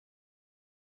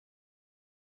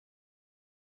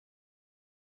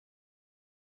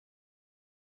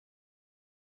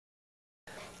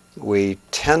we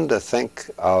tend to think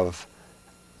of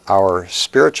our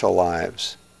spiritual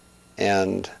lives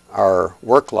and our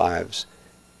work lives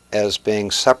as being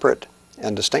separate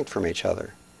and distinct from each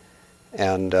other.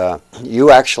 And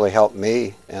you actually helped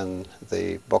me in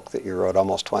the book that you wrote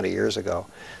almost 20 years ago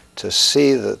to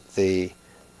see that the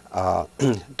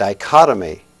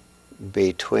dichotomy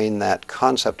between that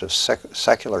concept of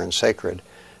secular and sacred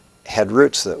had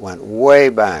roots that went way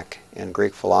back in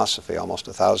Greek philosophy, almost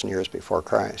 1,000 years before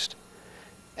Christ.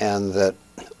 And that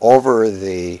over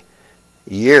the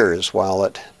years, while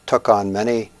it took on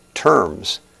many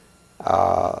terms,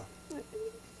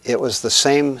 it was the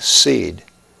same seed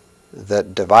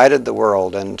that divided the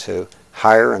world into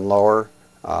higher and lower,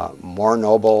 more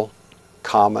noble,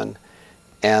 common.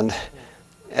 And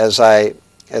as I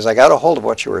got a hold of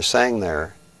what you were saying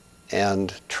there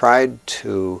and tried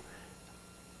to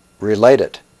relate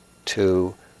it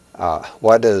to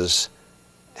what is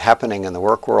happening in the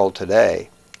work world today,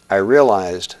 I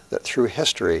realized that through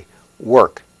history,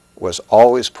 work was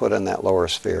always put in that lower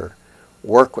sphere.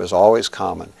 Work was always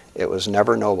common. It was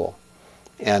never noble.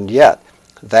 And yet,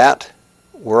 that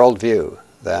worldview,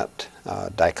 that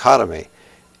dichotomy,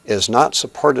 is not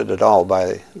supported at all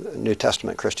by New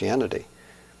Testament Christianity.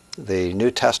 The New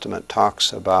Testament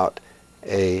talks about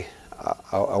a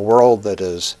world that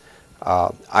is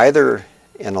either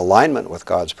in alignment with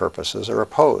God's purposes or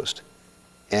opposed.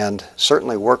 And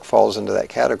certainly work falls into that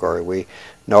category. We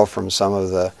know from some of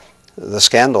the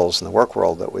scandals in the work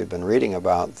world that we've been reading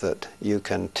about that you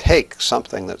can take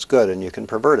something that's good and you can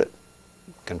pervert it.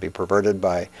 It can be perverted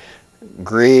by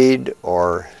greed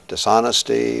or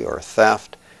dishonesty or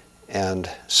theft. And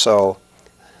so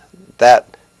that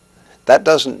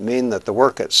doesn't mean that the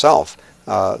work itself,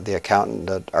 the accountant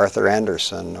at Arthur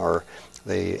Andersen or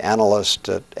the analyst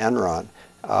at Enron,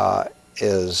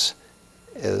 is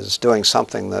doing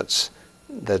something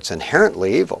that's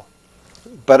inherently evil.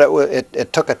 But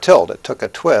it took a tilt, it took a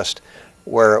twist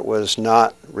where it was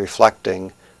not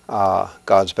reflecting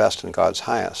God's best and God's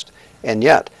highest. And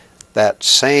yet, that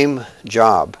same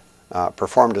job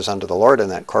performed as unto the Lord in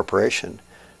that corporation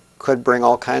could bring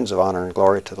all kinds of honor and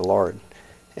glory to the Lord.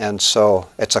 And so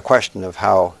it's a question of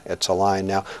how it's aligned.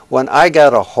 Now, when I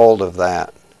got a hold of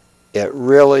that, it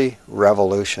really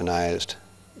revolutionized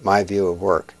my view of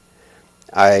work.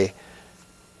 I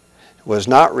was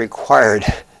not required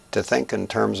to think in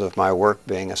terms of my work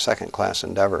being a second-class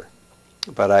endeavor,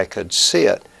 but I could see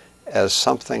it as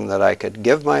something that I could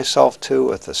give myself to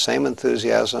with the same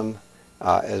enthusiasm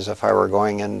as if I were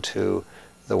going into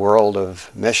the world of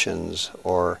missions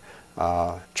or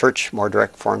church, more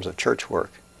direct forms of church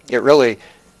work. It really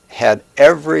had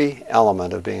every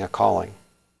element of being a calling.